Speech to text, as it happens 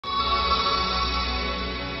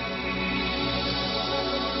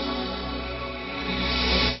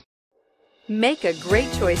Make a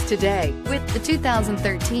great choice today with the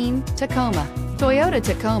 2013 Tacoma. Toyota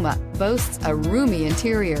Tacoma boasts a roomy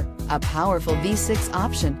interior, a powerful V6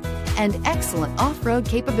 option, and excellent off-road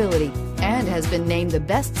capability, and has been named the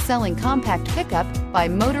best-selling compact pickup by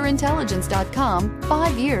MotorIntelligence.com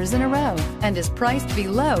 5 years in a row, and is priced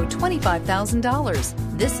below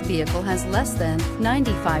 $25,000. This vehicle has less than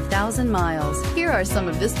 95,000 miles. Here are some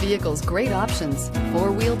of this vehicle's great options: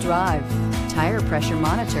 four-wheel drive, tire pressure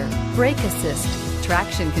monitor, brake assist,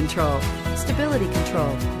 traction control, stability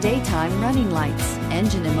control, daytime running lights,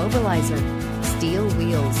 engine immobilizer, steel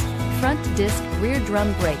wheels, front disc rear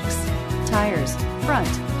drum brakes, tires, front,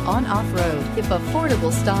 on/off-road. If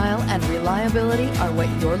affordable style and reliability are what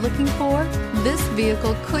you're looking for, this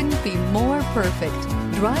vehicle couldn't be more perfect.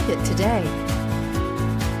 Drive it today.